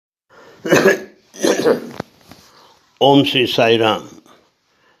Om Sri Sai Ram.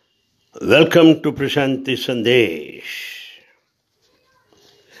 Welcome to Prashanti Sandesh.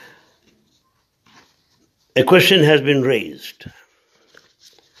 A question has been raised.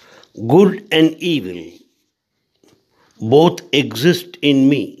 Good and evil both exist in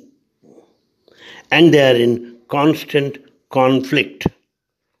me, and they are in constant conflict.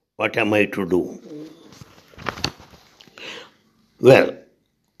 What am I to do? Well,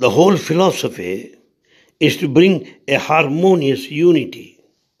 the whole philosophy is to bring a harmonious unity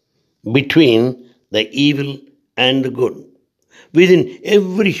between the evil and the good within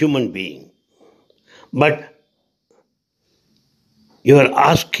every human being. But you are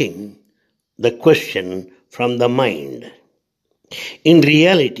asking the question from the mind. In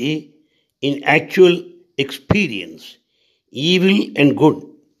reality, in actual experience, evil and good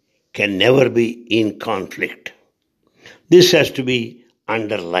can never be in conflict. This has to be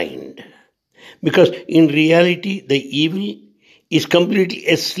underlined. Because in reality, the evil is completely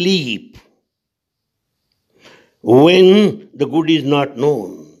asleep when the good is not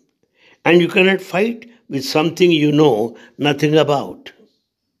known. And you cannot fight with something you know nothing about.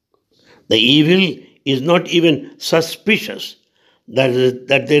 The evil is not even suspicious that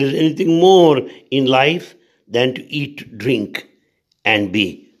there is anything more in life than to eat, drink, and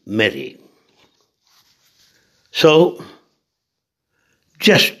be merry. So,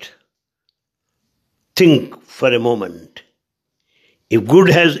 just think for a moment. If good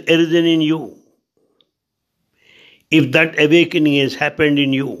has arisen in you, if that awakening has happened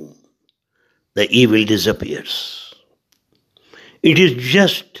in you, the evil disappears. It is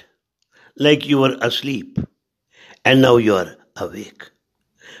just like you were asleep and now you are awake.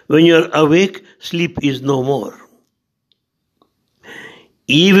 When you are awake, sleep is no more.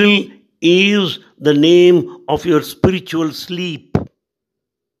 Evil is the name of your spiritual sleep,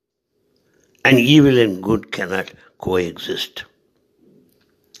 and evil and good cannot coexist.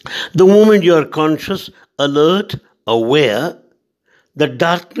 The moment you are conscious, alert, aware, the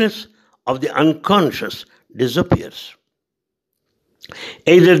darkness of the unconscious disappears.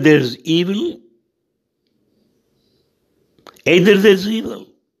 Either there is evil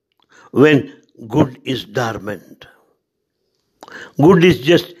when good is dormant. Good is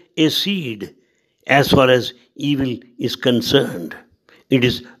just a seed as far as evil is concerned. It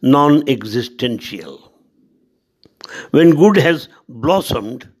is non-existential. When good has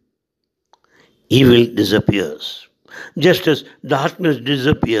blossomed, evil disappears. Just as darkness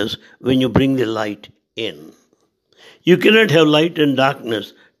disappears when you bring the light in. You cannot have light and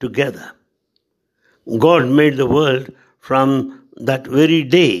darkness together. God made the world from that very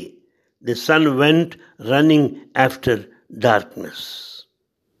day. The sun went running after darkness.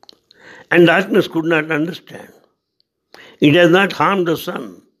 And darkness could not understand. It has not harmed the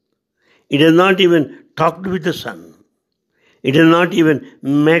sun. It has not even talked with the sun. It has not even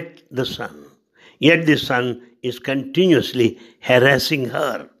met the sun. Yet the sun is continuously harassing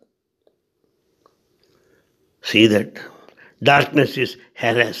her. See that? Darkness is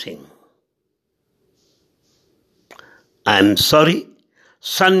harassing. I am sorry,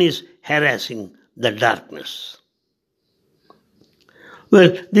 sun is harassing the darkness.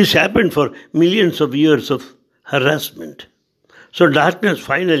 Well, this happened for millions of years of harassment. So darkness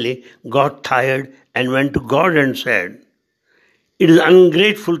finally got tired and went to God and said, "It is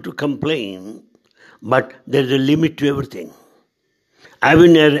ungrateful to complain, but there is a limit to everything. I have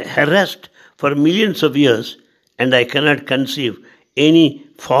been harassed for millions of years and I cannot conceive any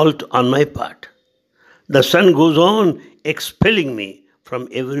fault on my part. The sun goes on expelling me from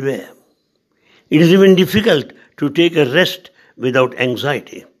everywhere. It is even difficult to take a rest without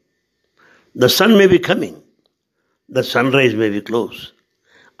anxiety. The sun may be coming. The sunrise may be close.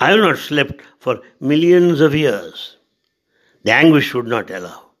 I have not slept for millions of years. The anguish would not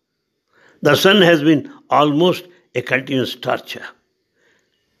allow. The sun has been almost a continuous torture,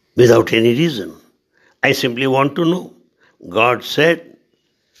 without any reason. I simply want to know." God said,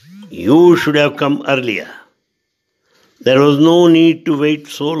 "You should have come earlier. There was no need to wait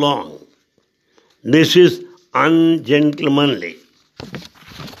so long. This is ungentlemanly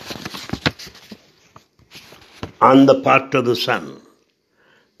on the part of the sun.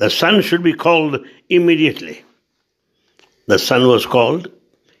 The sun should be called immediately." The sun was called.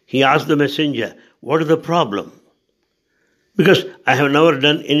 He asked the messenger, "What is the problem?" "Because I have never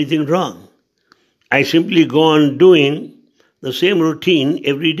done anything wrong. I simply go on doing the same routine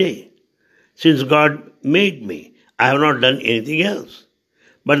every day. Since God made me, I have not done anything else."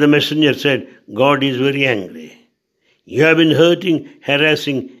 But the messenger said, "God is very angry. You have been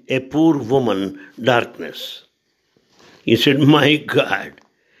harassing a poor woman, darkness." He said, "My God,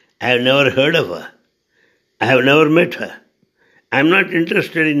 I have never heard of her. I have never met her. I am not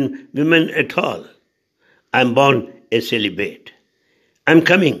interested in women at all. I am born a celibate. I am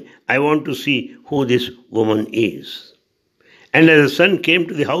coming. I want to see who this woman is. And as the sun came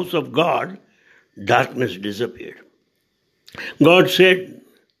to the house of God, darkness disappeared. God said,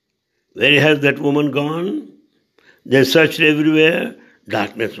 "Where has that woman gone?" They searched everywhere.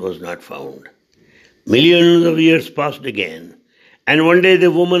 Darkness was not found. Millions of years passed again. And one day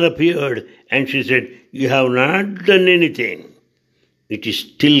the woman appeared and she said, "You have not done anything. It is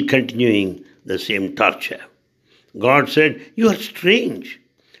still continuing the same torture." God said, "You are strange.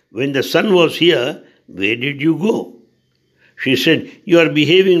 When the sun was here, where did you go?" She said, "You are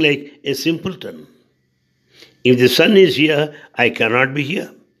behaving like a simpleton. If the sun is here, I cannot be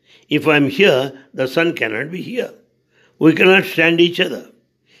here. If I am here, the sun cannot be here. We cannot stand each other.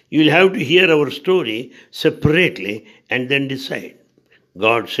 You will have to hear our story separately and then decide."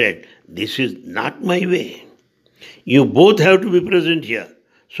 God said, "This is not my way. You both have to be present here,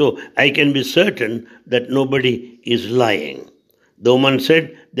 so I can be certain that nobody is lying." The woman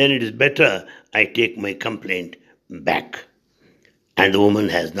said, "Then it is better I take my complaint back." And the woman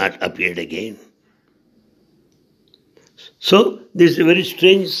has not appeared again. So, this is a very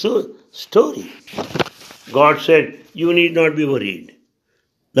strange story. God said, "You need not be worried.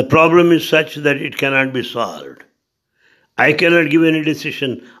 The problem is such that it cannot be solved. I cannot give any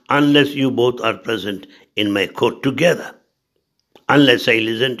decision unless you both are present in my court together, unless I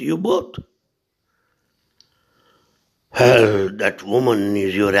listen to you both." Well, that woman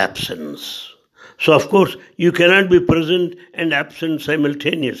is your absence. So, of course, you cannot be present and absent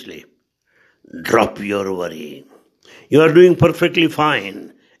simultaneously. Drop your worry. You are doing perfectly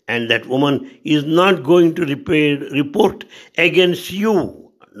fine, and that woman is not going to report against you.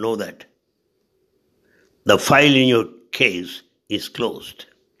 Know that. The file in your case is closed.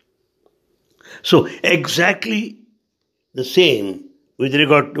 So, exactly the same with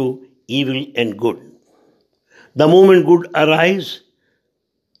regard to evil and good. The moment good arises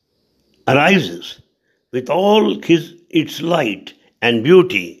with all its light and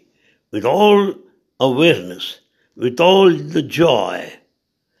beauty, with all awareness, with all the joy,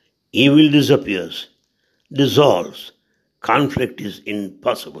 evil disappears, dissolves. Conflict is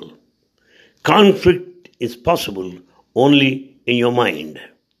impossible. Conflict is possible only in your mind.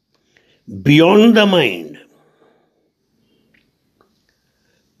 Beyond the mind,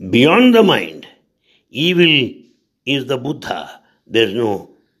 evil is the Buddha. There is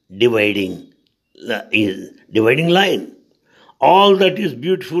no dividing line. All that is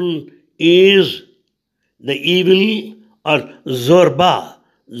beautiful is the evil, or Zorba,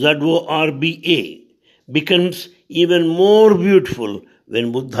 Zorba, becomes even more beautiful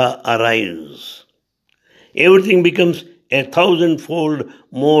when Buddha arrives. Everything becomes 1,000-fold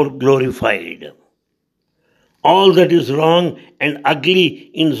more glorified. All that is wrong and ugly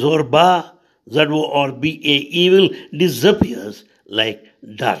in Zorba, evil, disappears like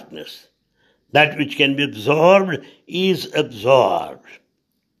darkness. That which can be absorbed is absorbed.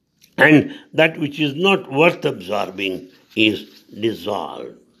 And that which is not worth absorbing is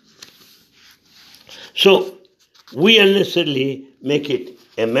dissolved. So, we unnecessarily make it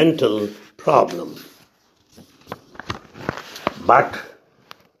a mental problem. But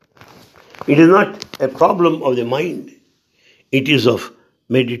it is not a problem of the mind. It is of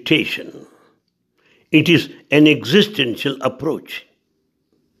meditation. It is an existential approach.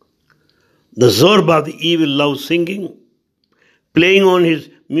 The Zorba, the evil, loves singing, playing on his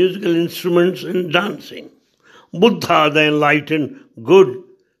musical instruments and dancing. Buddha, the enlightened good,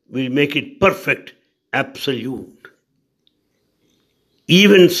 will make it perfect, absolute.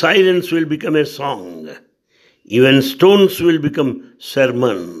 Even silence will become a song. Even stones will become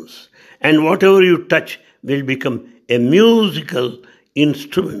sermons. And whatever you touch will become a musical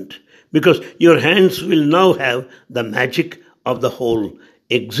instrument, because your hands will now have the magic of the whole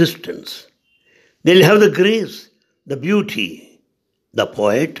existence. They'll have the grace, the beauty, the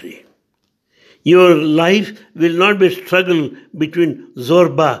poetry. Your life will not be a struggle between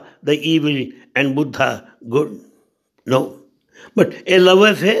Zorba, the evil, and Buddha, good. No. But a love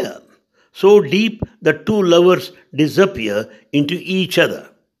affair, so deep that two lovers disappear into each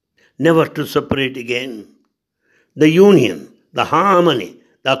other, never to separate again. The union, the harmony,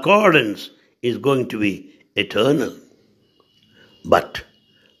 the accordance is going to be eternal. But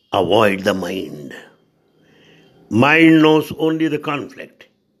avoid the mind. Mind knows only the conflict.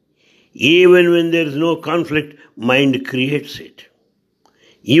 Even when there is no conflict, mind creates it.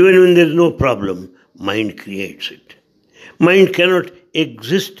 Even when there is no problem, mind creates it. Mind cannot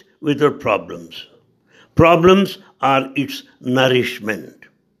exist without problems. Problems are its nourishment.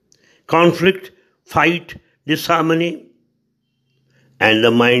 conflict, fight, disharmony, and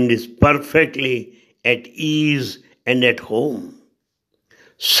the mind is perfectly at ease and at home.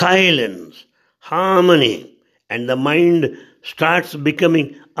 Silence, harmony, and the mind starts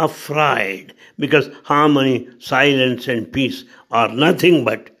becoming afraid because harmony, silence, and peace are nothing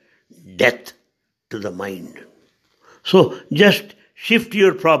but death to the mind. So just shift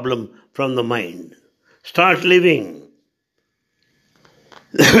your problem from the mind. Start living.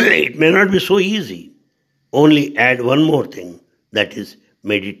 It may not be so easy. Only add one more thing, that is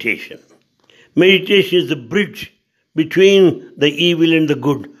meditation. Meditation is the bridge between the evil and the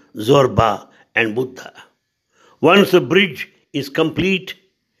good, Zorba and Buddha. Once the bridge is complete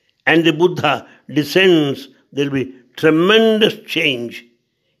and the Buddha descends, there will be tremendous change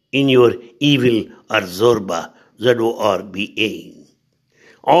in your evil or Zorba, Z-O-R-B-A.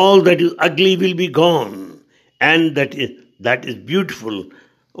 All that is ugly will be gone, and that is beautiful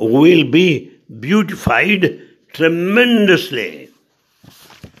will be beautified tremendously.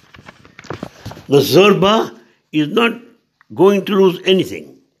 The Zorba is not going to lose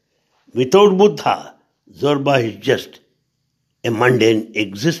anything. Without Buddha, Zorba is just a mundane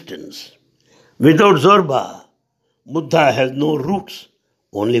existence. Without Zorba, Buddha has no roots,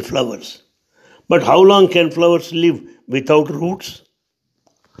 only flowers. But how long can flowers live without roots?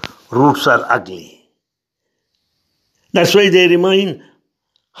 Roots are ugly. That's why they remain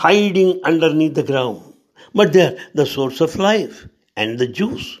hiding underneath the ground. But they are the source of life and the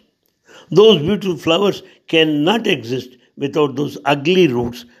juice. Those beautiful flowers cannot exist without those ugly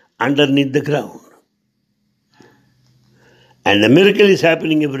roots underneath the ground. And the miracle is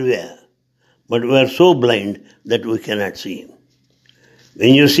happening everywhere. But we are so blind that we cannot see.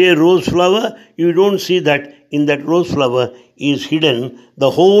 When you see a rose flower, you don't see that in that rose flower is hidden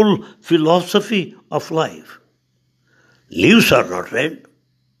the whole philosophy of life. Leaves are not red,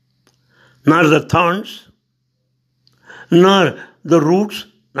 nor the thorns, nor the roots,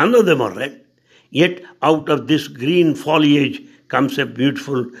 none of them are red. Yet out of this green foliage comes a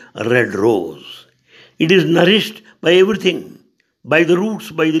beautiful red rose. It is nourished by everything, by the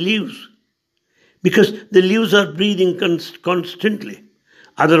roots, by the leaves, because the leaves are breathing constantly.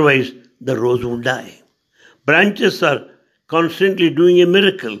 Otherwise, the rose would die. Branches are constantly doing a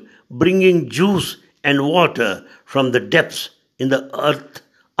miracle, bringing juice and water from the depths in the earth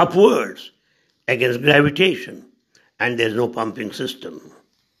upwards against gravitation, and there is no pumping system.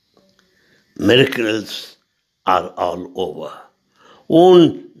 Miracles are all over.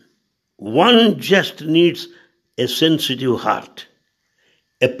 One just needs a sensitive heart,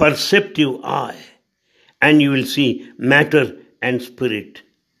 a perceptive eye, and you will see matter and spirit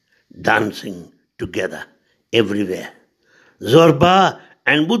dancing together everywhere. Zorba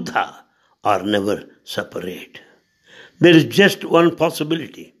and Buddha are never separate. There is just one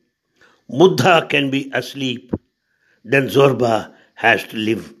possibility. Buddha can be asleep, then Zorba has to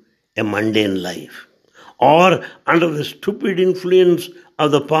live a mundane life. Or under the stupid influence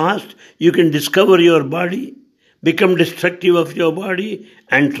of the past, you can discover your body, become destructive of your body,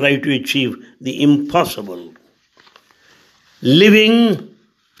 and try to achieve the impossible. Living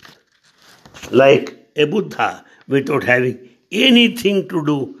like a Buddha without having anything to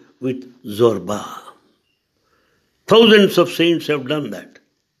do with Zorba. Thousands of saints have done that.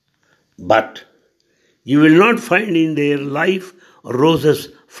 But you will not find in their life roses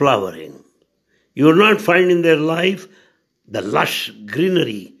flowering. You will not find in their life the lush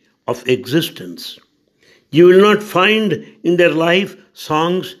greenery of existence. You will not find in their life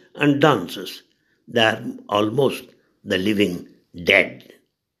songs and dances. They are almost the living dead.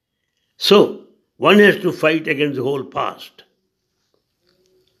 So, one has to fight against the whole past.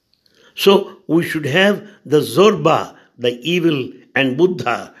 So, we should have the Zorba, the evil, and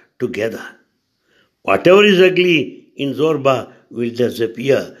Buddha together. Whatever is ugly in Zorba will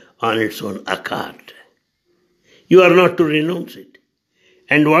disappear on its own accord. You are not to renounce it.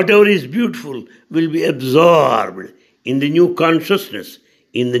 And whatever is beautiful will be absorbed in the new consciousness,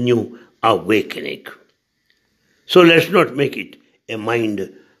 in the new awakening. So let's not make it a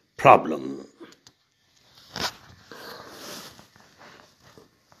mind problem.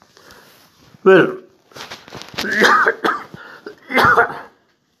 Well,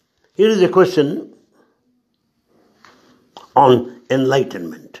 here is a question on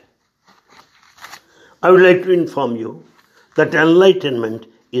enlightenment. I would like to inform you that enlightenment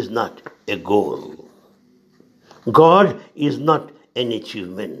is not a goal. God is not an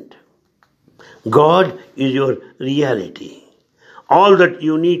achievement. God is your reality. All that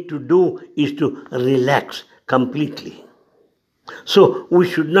you need to do is to relax completely. So we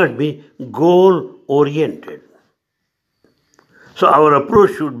should not be goal-oriented. So our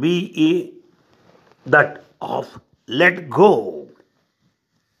approach should be that of let go.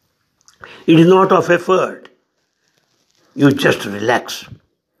 It is not of effort. You just relax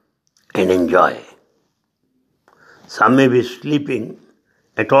and enjoy. Some may be sleeping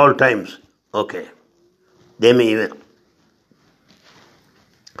at all times. Okay. They may even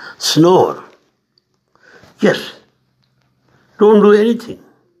snore. Yes. Don't do anything.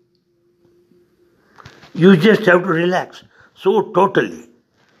 You just have to relax so totally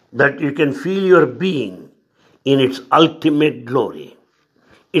that you can feel your being in its ultimate glory,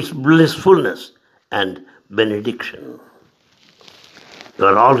 its blissfulness and benediction. You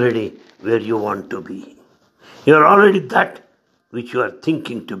are already where you want to be. You are already that which you are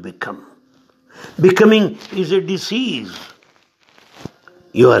thinking to become. Becoming is a disease.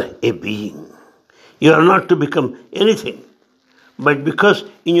 You are a being. You are not to become anything. But because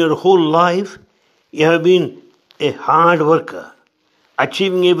in your whole life you have been a hard worker,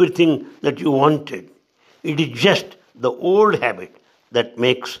 achieving everything that you wanted, it is just the old habit that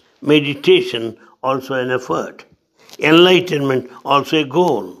makes meditation also an effort, enlightenment also a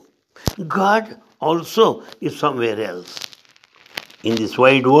goal. God also is somewhere else. In this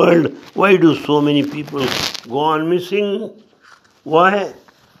wide world, why do so many people go on missing? Why?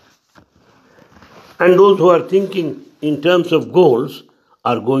 And those who are thinking in terms of goals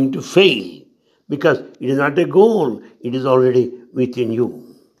are going to fail because it is not a goal, it is already within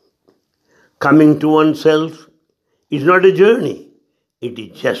you. Coming to oneself is not a journey, it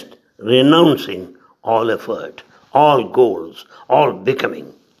is just renouncing all effort, all goals, all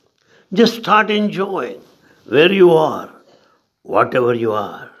becoming. Just start enjoying where you are, whatever you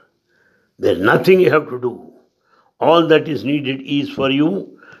are. There's nothing you have to do. All that is needed is for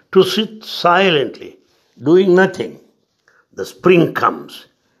you to sit silently, doing nothing. The spring comes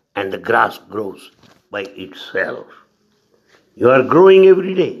and the grass grows by itself. You are growing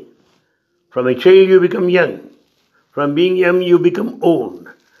every day. From a child you become young. From being young you become old.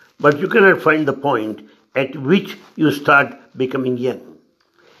 But you cannot find the point at which you start becoming young.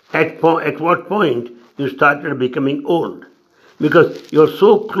 At what point you started becoming old. Because you are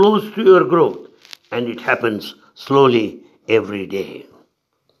so close to your growth and it happens slowly every day.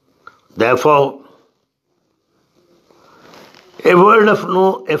 Therefore, a world of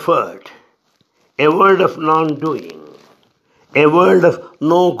no effort, a world of non-doing, a world of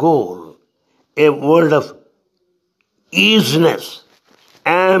no goal, a world of easiness,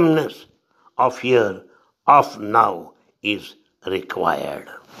 amness of here, of now is required.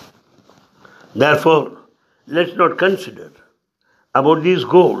 Therefore, let's not consider about these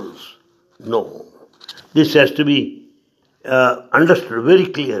goals. No. This has to be understood very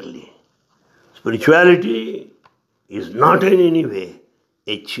clearly. Spirituality is not in any way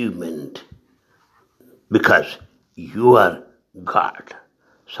achievement because you are God.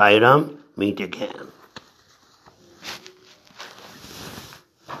 Sai Ram, meet again.